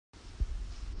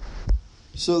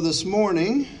So this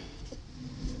morning,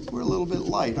 we're a little bit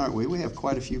light, aren't we? We have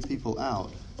quite a few people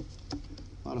out.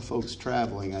 A lot of folks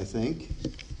traveling, I think.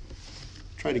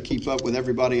 Try to keep up with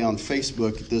everybody on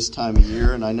Facebook at this time of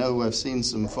year, and I know I've seen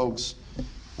some folks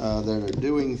that are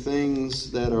doing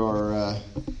things that are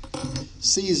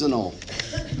seasonal.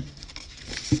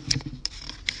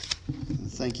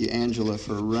 Thank you, Angela,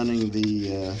 for running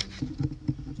the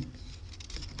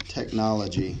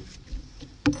technology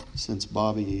since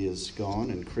Bobby is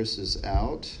gone and Chris is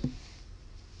out.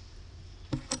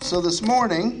 So this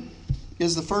morning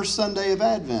is the first Sunday of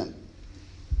Advent.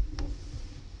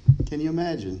 Can you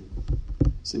imagine?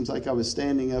 Seems like I was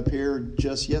standing up here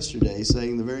just yesterday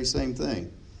saying the very same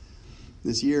thing.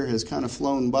 This year has kind of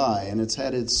flown by, and it's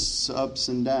had its ups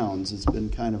and downs. It's been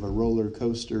kind of a roller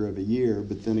coaster of a year,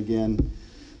 but then again,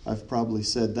 I've probably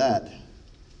said that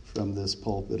from this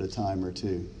pulpit a time or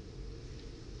two.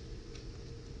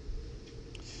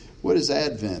 What is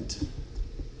Advent?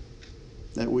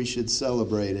 That we should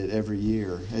celebrate it every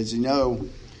year. As you know,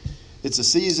 it's a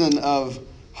season of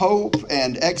hope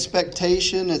and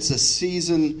expectation. It's a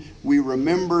season we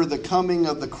remember the coming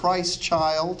of the Christ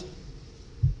child,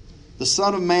 the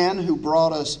Son of Man who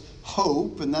brought us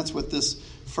hope. And that's what this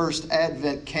first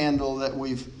Advent candle that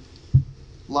we've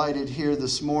lighted here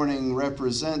this morning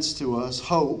represents to us,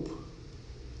 hope.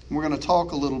 And we're going to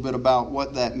talk a little bit about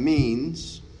what that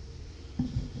means.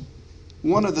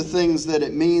 One of the things that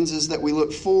it means is that we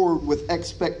look forward with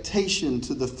expectation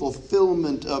to the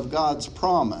fulfillment of God's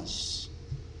promise.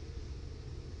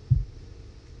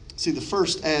 See, the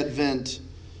first Advent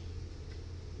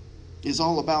is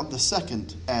all about the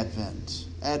second Advent.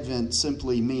 Advent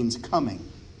simply means coming.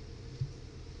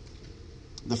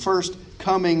 The first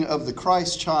coming of the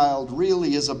Christ child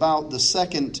really is about the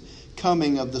second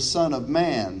coming of the Son of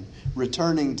Man,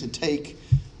 returning to take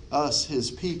us, his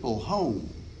people, home.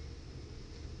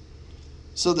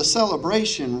 So the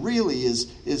celebration really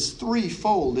is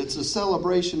threefold. It's a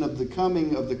celebration of the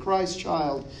coming of the Christ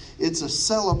child. It's a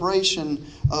celebration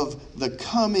of the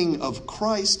coming of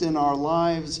Christ in our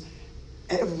lives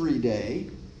every day.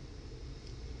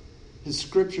 His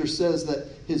scripture says that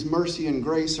his mercy and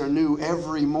grace are new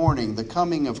every morning. The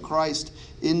coming of Christ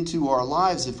into our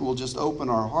lives, if we'll just open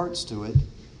our hearts to it,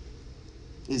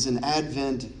 is an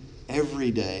Advent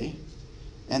every day.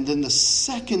 And then the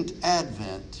second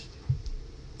Advent,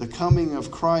 the coming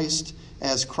of Christ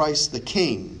as Christ the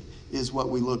King, is what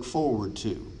we look forward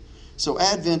to. So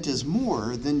Advent is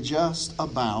more than just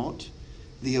about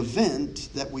the event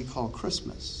that we call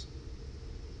Christmas.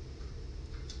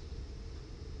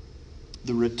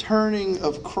 The returning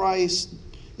of Christ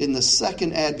in the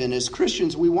second Advent. As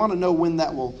Christians, we want to know when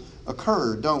that will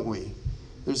occur, don't we?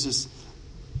 There's this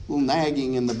little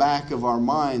nagging in the back of our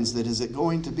minds that, is it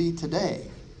going to be today?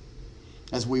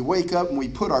 As we wake up and we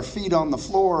put our feet on the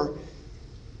floor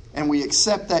and we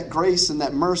accept that grace and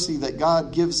that mercy that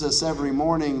God gives us every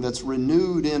morning, that's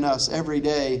renewed in us every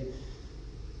day,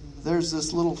 there's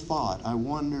this little thought, I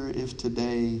wonder if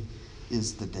today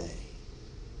is the day.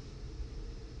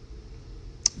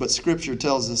 But Scripture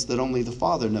tells us that only the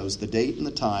Father knows the date and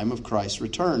the time of Christ's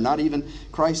return. Not even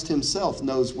Christ himself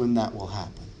knows when that will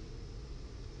happen.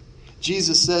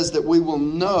 Jesus says that we will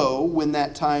know when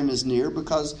that time is near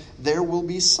because there will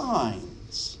be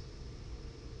signs.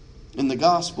 In the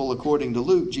Gospel, according to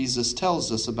Luke, Jesus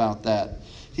tells us about that.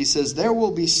 He says, there will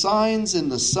be signs in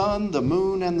the sun, the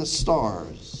moon, and the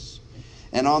stars.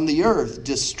 And on the earth,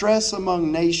 distress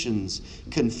among nations,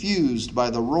 confused by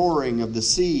the roaring of the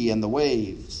sea and the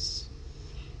waves.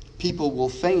 People will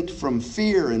faint from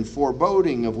fear and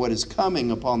foreboding of what is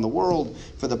coming upon the world,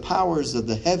 for the powers of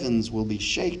the heavens will be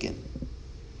shaken.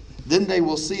 Then they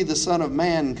will see the Son of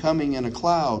Man coming in a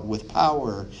cloud with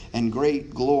power and great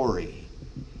glory.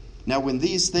 Now when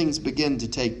these things begin to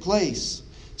take place,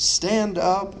 stand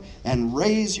up and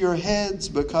raise your heads,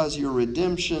 because your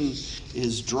redemption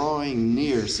is drawing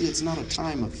near. See, it's not a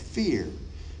time of fear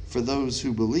for those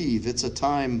who believe. It's a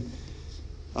time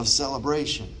of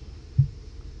celebration.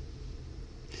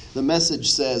 The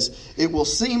Message says, it will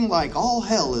seem like all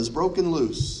hell is broken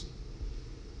loose.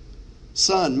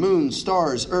 Sun, moon,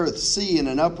 stars, earth, sea in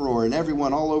an uproar, and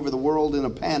everyone all over the world in a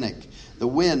panic. The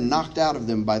wind knocked out of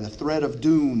them by the threat of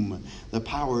doom, the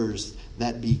powers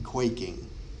that be quaking.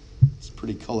 It's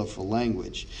pretty colorful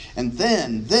language. And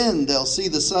then they'll see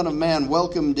the Son of Man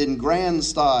welcomed in grand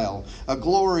style, a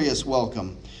glorious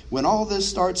welcome. When all this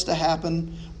starts to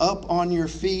happen, up on your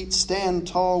feet, stand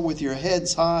tall with your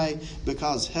heads high,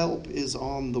 because help is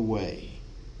on the way.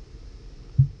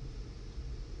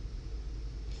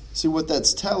 See, what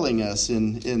that's telling us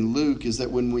in Luke is that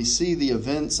when we see the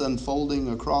events unfolding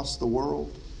across the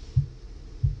world,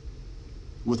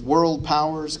 with world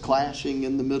powers clashing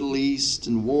in the Middle East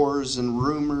and wars and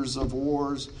rumors of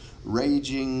wars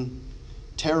raging,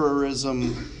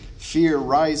 terrorism, fear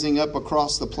rising up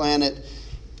across the planet,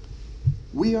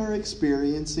 we are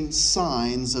experiencing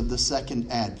signs of the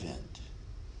second advent.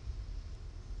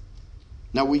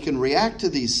 Now, we can react to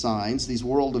these signs, these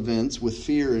world events, with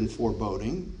fear and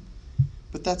foreboding,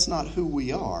 but that's not who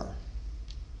we are.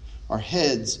 Our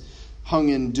heads hung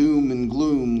in doom and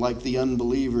gloom like the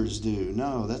unbelievers do.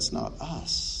 No, that's not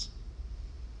us.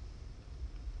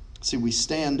 See, we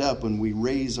stand up and we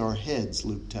raise our heads,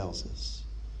 Luke tells us,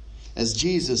 as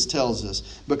Jesus tells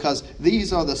us, because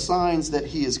these are the signs that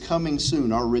he is coming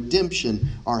soon. Our redemption,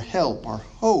 our help, our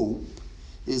hope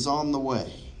is on the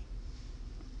way.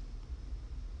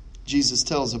 Jesus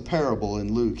tells a parable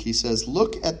in Luke. He says,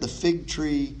 "Look at the fig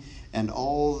tree and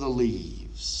all the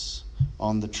leaves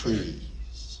on the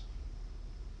trees.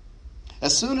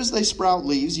 As soon as they sprout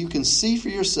leaves, you can see for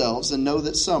yourselves and know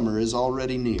that summer is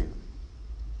already near.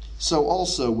 So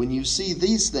also, when you see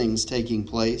these things taking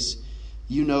place,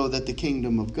 you know that the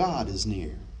kingdom of God is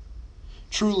near.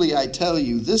 Truly, I tell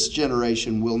you, this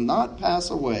generation will not pass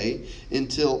away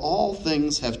until all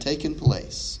things have taken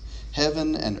place.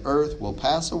 Heaven and earth will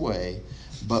pass away,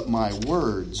 but my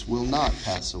words will not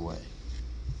pass away."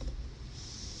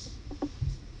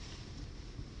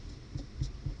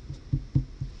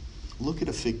 Look at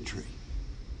a fig tree.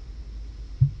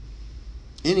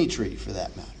 Any tree, for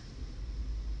that matter.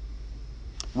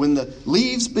 When the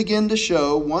leaves begin to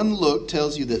show, one look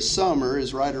tells you that summer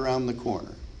is right around the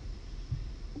corner.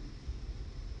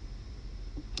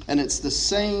 And it's the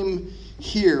same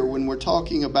here when we're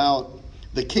talking about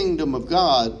the kingdom of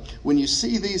God. When you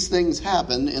see these things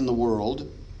happen in the world,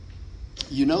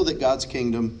 you know that God's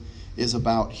kingdom is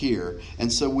about here.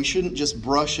 And so we shouldn't just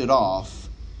brush it off.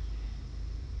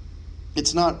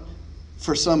 It's not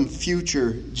for some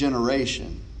future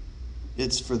generation.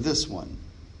 It's for this one,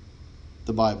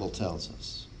 the Bible tells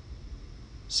us.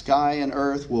 Sky and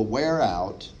earth will wear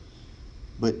out,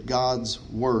 but God's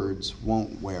words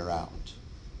won't wear out.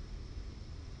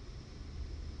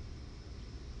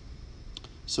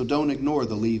 So don't ignore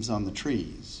the leaves on the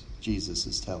trees, Jesus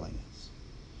is telling us.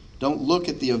 Don't look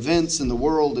at the events in the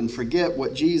world and forget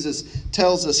what Jesus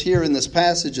tells us here in this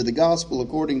passage of the gospel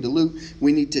according to Luke.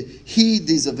 We need to heed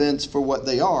these events for what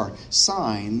they are,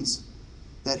 signs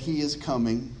that he is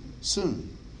coming soon.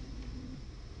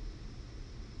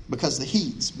 Because the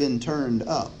heat's been turned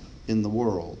up in the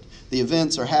world. The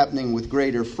events are happening with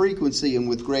greater frequency and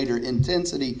with greater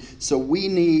intensity, so we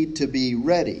need to be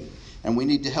ready. And we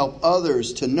need to help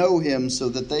others to know him so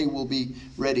that they will be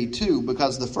ready too.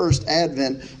 Because the first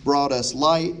advent brought us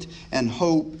light and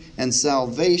hope and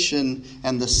salvation.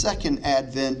 And the second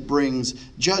advent brings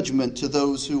judgment to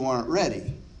those who aren't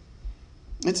ready.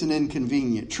 It's an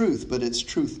inconvenient truth, but it's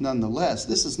truth nonetheless.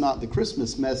 This is not the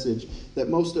Christmas message that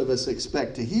most of us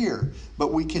expect to hear.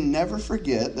 But we can never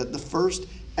forget that the first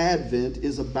advent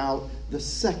is about the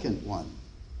second one.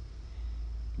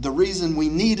 The reason we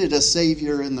needed a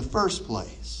Savior in the first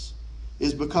place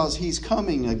is because he's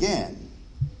coming again.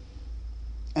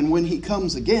 And when he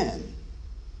comes again,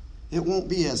 it won't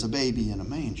be as a baby in a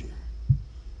manger,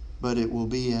 but it will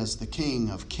be as the King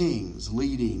of Kings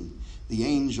leading the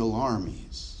angel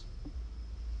armies.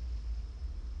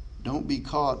 Don't be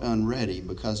caught unready,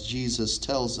 because Jesus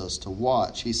tells us to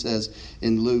watch. He says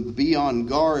in Luke, "Be on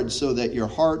guard so that your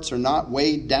hearts are not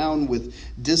weighed down with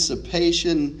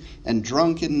dissipation and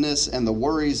drunkenness and the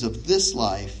worries of this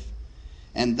life,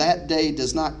 and that day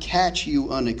does not catch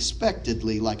you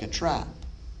unexpectedly like a trap.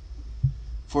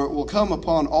 For it will come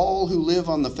upon all who live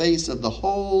on the face of the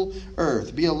whole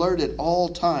earth. Be alert at all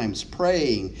times,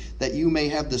 praying that you may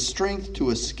have the strength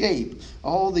to escape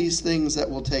all these things that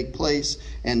will take place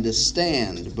and to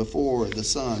stand before the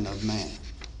Son of Man."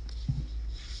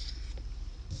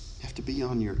 You have to be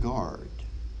on your guard.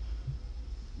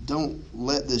 Don't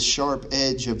let this sharp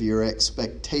edge of your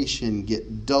expectation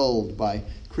get dulled by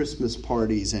Christmas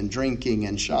parties and drinking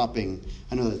and shopping.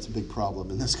 I know that's a big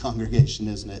problem in this congregation,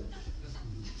 isn't it?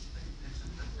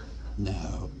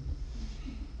 No.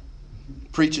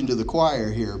 Preaching to the choir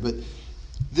here, but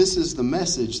this is the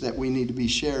message that we need to be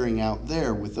sharing out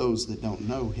there with those that don't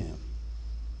know him.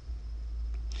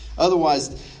 Otherwise,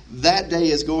 that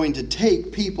day is going to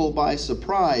take people by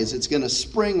surprise. It's going to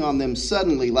spring on them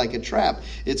suddenly like a trap.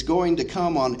 It's going to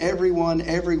come on everyone,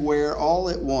 everywhere, all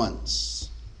at once.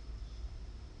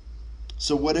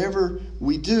 So whatever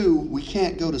we do, we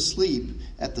can't go to sleep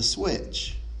at the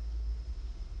switch.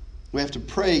 We have to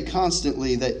pray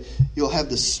constantly that you'll have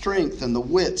the strength and the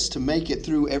wits to make it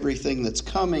through everything that's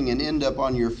coming and end up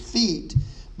on your feet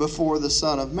before the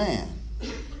Son of Man.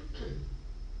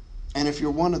 And if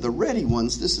you're one of the ready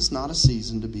ones, this is not a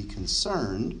season to be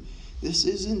concerned. This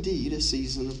is indeed a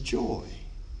season of joy.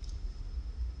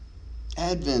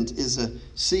 Advent is a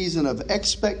season of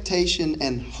expectation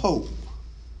and hope.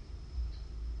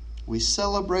 We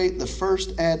celebrate the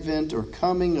first advent or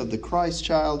coming of the Christ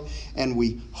child, and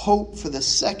we hope for the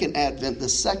second advent, the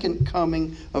second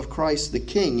coming of Christ the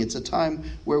King. It's a time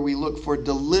where we look for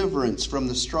deliverance from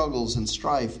the struggles and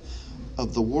strife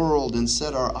of the world and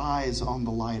set our eyes on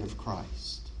the light of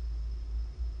Christ.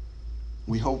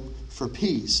 We hope for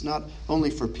peace, not only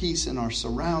for peace in our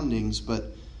surroundings, but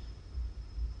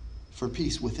for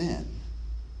peace within.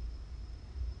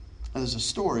 And there's a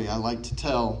story I like to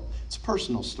tell. It's a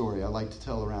personal story I like to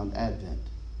tell around Advent.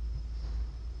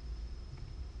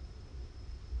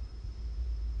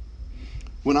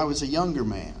 When I was a younger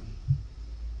man,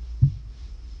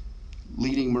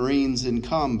 leading Marines in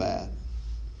combat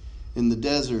in the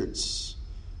deserts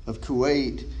of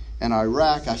Kuwait and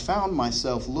Iraq, I found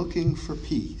myself looking for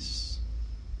peace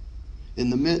in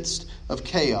the midst of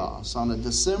chaos on a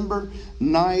December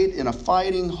night in a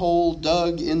fighting hole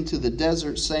dug into the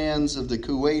desert sands of the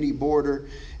Kuwaiti border,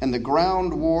 and the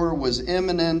ground war was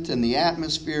imminent and the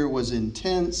atmosphere was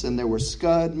intense, and there were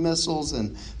Scud missiles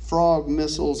and Frog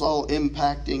missiles all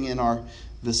impacting in our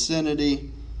vicinity,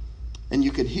 and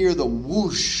you could hear the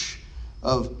whoosh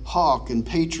of Hawk and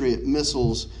Patriot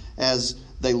missiles as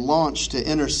they launched to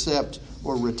intercept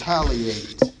or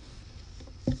retaliate.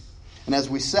 And as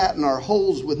we sat in our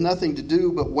holes with nothing to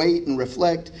do but wait and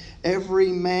reflect,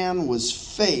 every man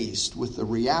was faced with the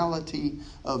reality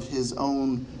of his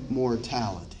own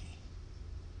mortality.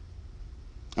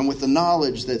 And with the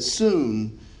knowledge that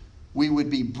soon we would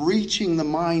be breaching the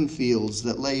minefields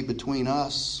that lay between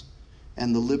us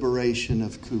and the liberation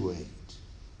of Kuwait. It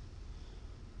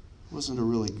wasn't a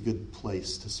really good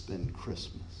place to spend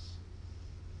Christmas.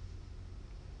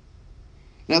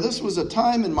 Now, this was a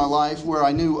time in my life where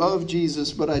I knew of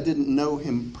Jesus, but I didn't know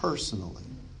him personally.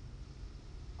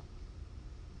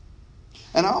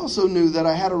 And I also knew that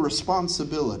I had a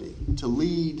responsibility to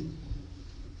lead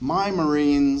my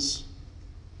Marines,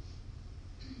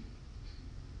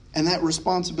 and that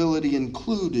responsibility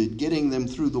included getting them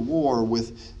through the war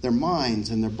with their minds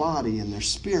and their body and their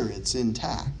spirits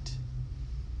intact.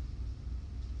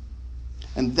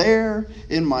 And there,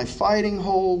 in my fighting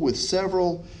hole with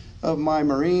several of my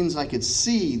Marines, I could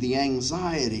see the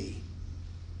anxiety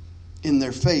in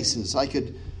their faces. I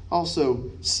could also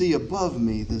see above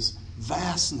me this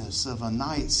vastness of a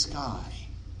night sky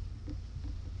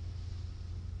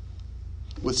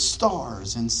with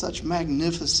stars in such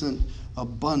magnificent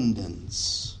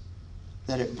abundance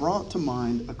that it brought to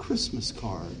mind a Christmas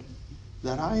card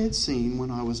that I had seen when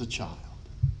I was a child.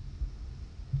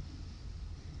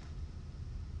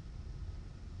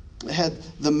 It had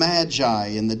the Magi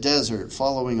in the desert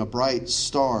following a bright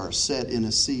star set in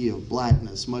a sea of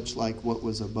blackness, much like what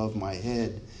was above my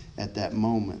head at that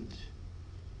moment.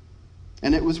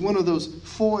 And it was one of those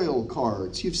foil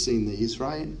cards. You've seen these,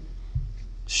 right?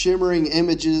 Shimmering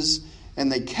images,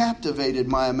 and they captivated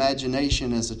my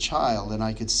imagination as a child, and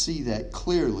I could see that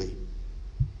clearly.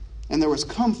 And there was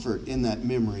comfort in that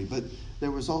memory, but there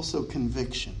was also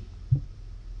conviction.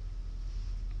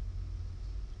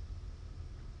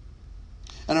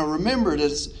 And I remembered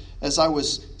as I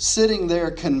was sitting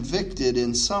there convicted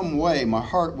in some way, my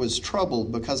heart was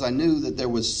troubled because I knew that there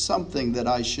was something that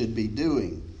I should be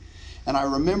doing. And I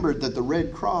remembered that the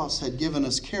Red Cross had given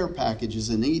us care packages,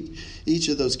 and each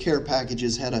of those care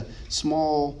packages had a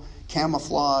small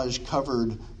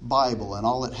camouflage-covered Bible, and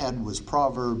all it had was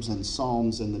Proverbs and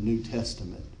Psalms and the New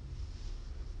Testament.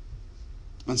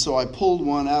 And so I pulled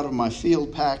one out of my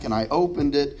field pack and I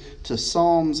opened it to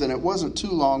Psalms, and it wasn't too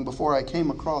long before I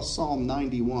came across Psalm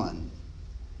 91.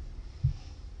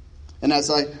 And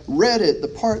as I read it, the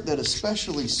part that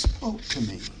especially spoke to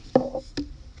me,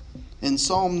 in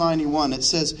Psalm 91, it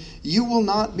says, "You will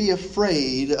not be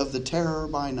afraid of the terror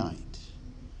by night,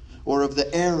 or of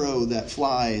the arrow that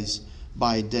flies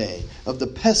by day, of the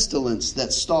pestilence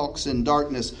that stalks in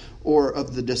darkness, or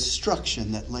of the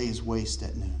destruction that lays waste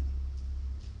at noon.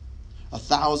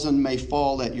 1,000 may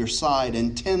fall at your side,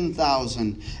 and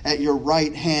 10,000 at your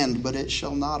right hand, but it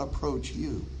shall not approach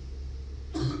you.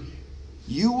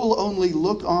 You will only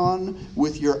look on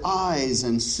with your eyes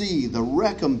and see the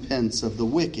recompense of the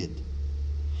wicked.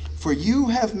 For you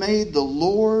have made the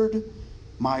Lord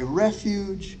my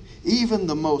refuge, even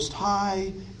the Most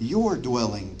High, your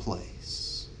dwelling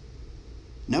place.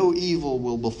 No evil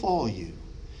will befall you,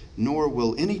 nor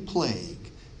will any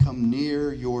plague come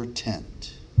near your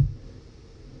tent."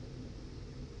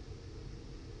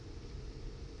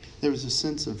 There was a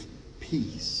sense of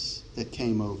peace that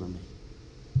came over me.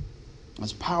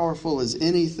 As powerful as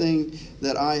anything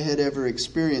that I had ever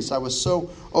experienced. I was so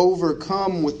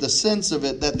overcome with the sense of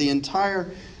it that the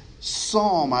entire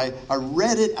psalm, I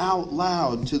read it out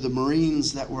loud to the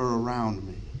Marines that were around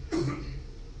me.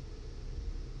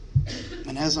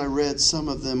 And as I read, some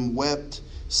of them wept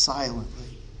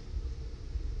silently.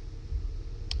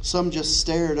 Some just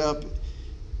stared up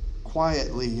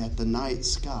quietly at the night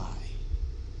sky.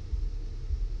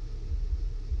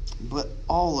 But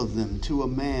all of them, to a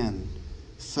man,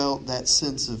 felt that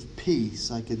sense of peace.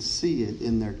 I could see it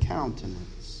in their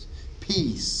countenance.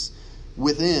 Peace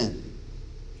within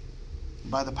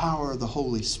by the power of the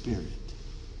Holy Spirit.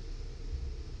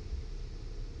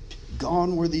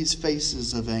 Gone were these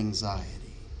faces of anxiety.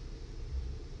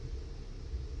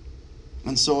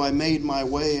 And so I made my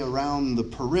way around the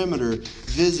perimeter,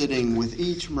 visiting with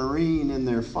each Marine in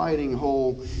their fighting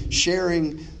hole,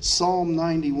 sharing Psalm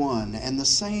 91, and the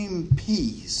same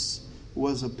peace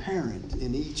was apparent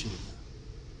in each of them.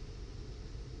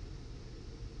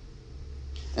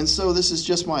 And so this is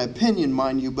just my opinion,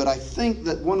 mind you, but I think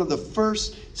that one of the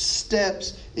first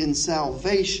steps in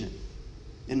salvation,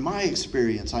 in my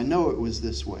experience, I know it was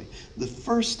this way. The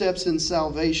first steps in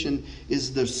salvation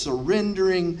is the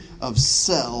surrendering of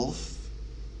self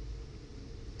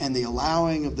and the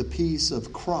allowing of the peace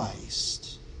of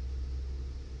Christ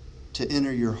to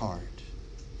enter your heart.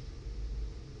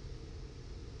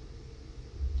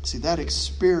 See, that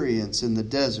experience in the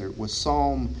desert was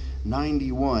Psalm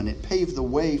 91. It paved the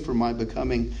way for my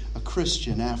becoming a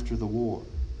Christian after the war.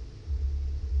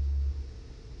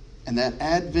 And that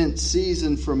Advent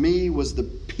season for me was the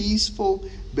peaceful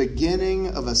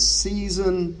beginning of a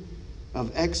season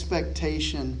of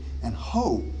expectation and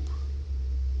hope.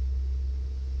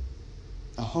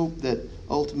 A hope that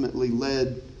ultimately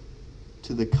led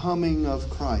to the coming of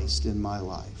Christ in my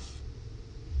life.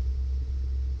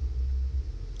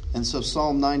 And so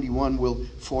Psalm 91 will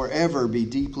forever be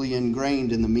deeply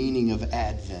ingrained in the meaning of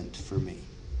Advent for me.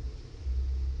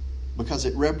 Because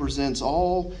it represents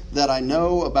all that I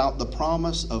know about the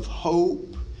promise of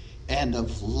hope and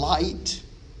of light.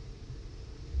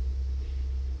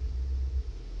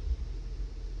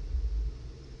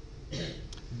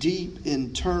 Deep,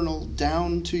 internal,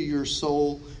 down to your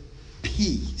soul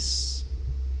peace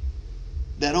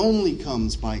that only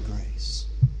comes by grace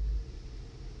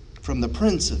from the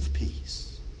Prince of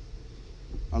Peace,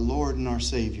 our Lord and our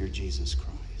Savior, Jesus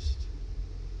Christ.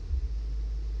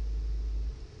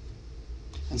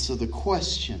 And so the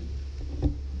question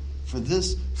for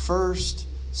this first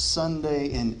Sunday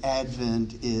in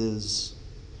Advent is,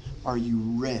 are you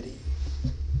ready?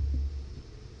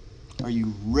 Are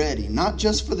you ready? Not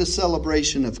just for the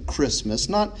celebration of Christmas,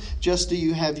 not just do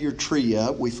you have your tree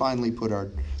up. We finally put our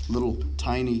little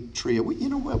tiny tree up. You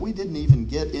know what? We didn't even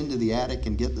get into the attic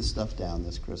and get the stuff down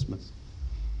this Christmas.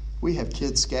 We have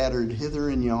kids scattered hither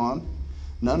and yon.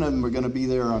 None of them are going to be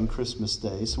there on Christmas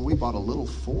Day. So we bought a little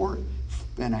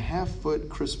 4.5-foot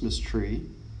Christmas tree,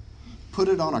 put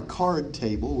it on a card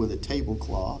table with a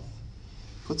tablecloth,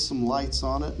 put some lights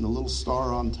on it and a little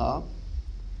star on top,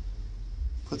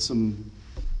 put some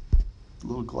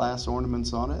little glass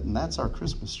ornaments on it, and that's our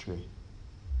Christmas tree.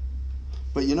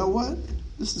 But you know what?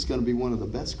 This is going to be one of the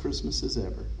best Christmases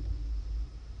ever.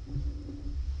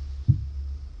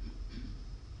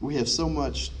 We have so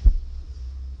much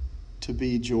to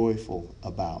be joyful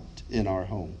about in our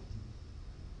home.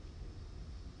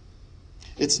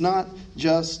 It's not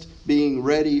just being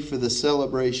ready for the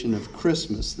celebration of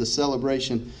Christmas, the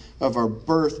celebration of our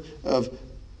birth, of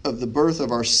the birth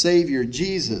of our Savior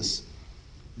Jesus.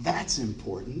 That's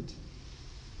important.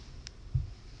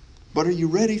 But are you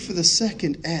ready for the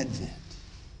second Advent?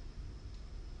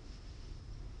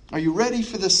 Are you ready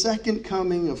for the second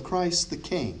coming of Christ the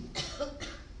King?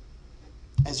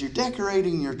 As you're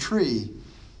decorating your tree,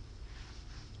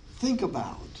 think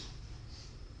about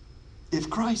if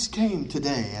Christ came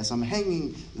today as I'm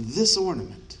hanging this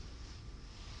ornament.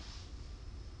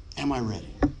 Am I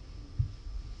ready?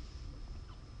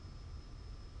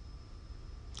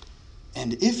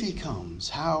 And if he comes,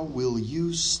 how will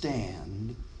you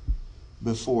stand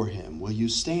before him? Will you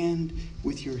stand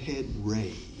with your head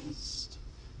raised,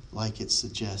 like it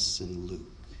suggests in Luke?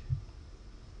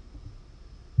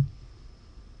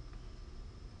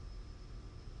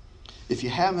 If you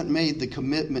haven't made the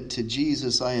commitment to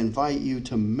Jesus, I invite you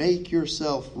to make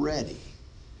yourself ready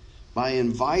by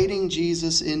inviting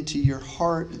Jesus into your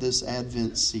heart this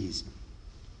Advent season.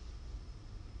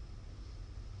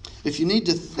 If you need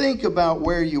to think about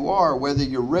where you are, whether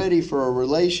you're ready for a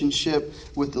relationship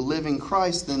with the living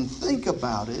Christ, then think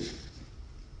about it.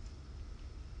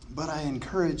 But I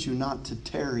encourage you not to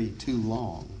tarry too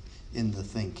long in the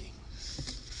thinking,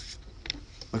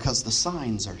 because the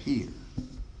signs are here.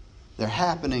 They're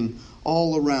happening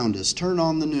all around us. Turn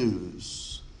on the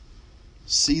news.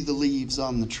 See the leaves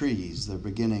on the trees. They're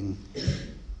beginning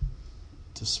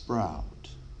to sprout.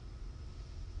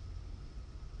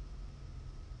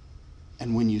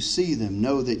 And when you see them,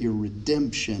 know that your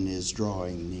redemption is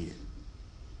drawing near.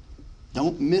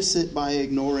 Don't miss it by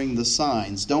ignoring the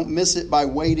signs. Don't miss it by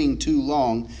waiting too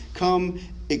long. Come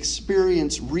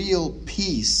experience real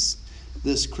peace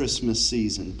this Christmas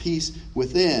season. Peace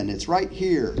within. It's right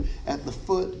here at the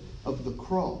foot of the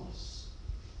cross.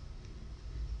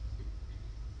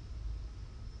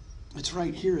 It's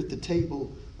right here at the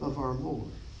table of our Lord.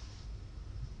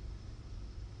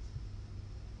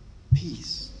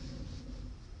 Peace.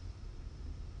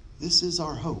 This is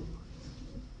our hope.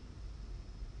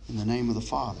 In the name of the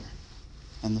Father,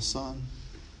 and the Son,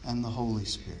 and the Holy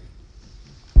Spirit.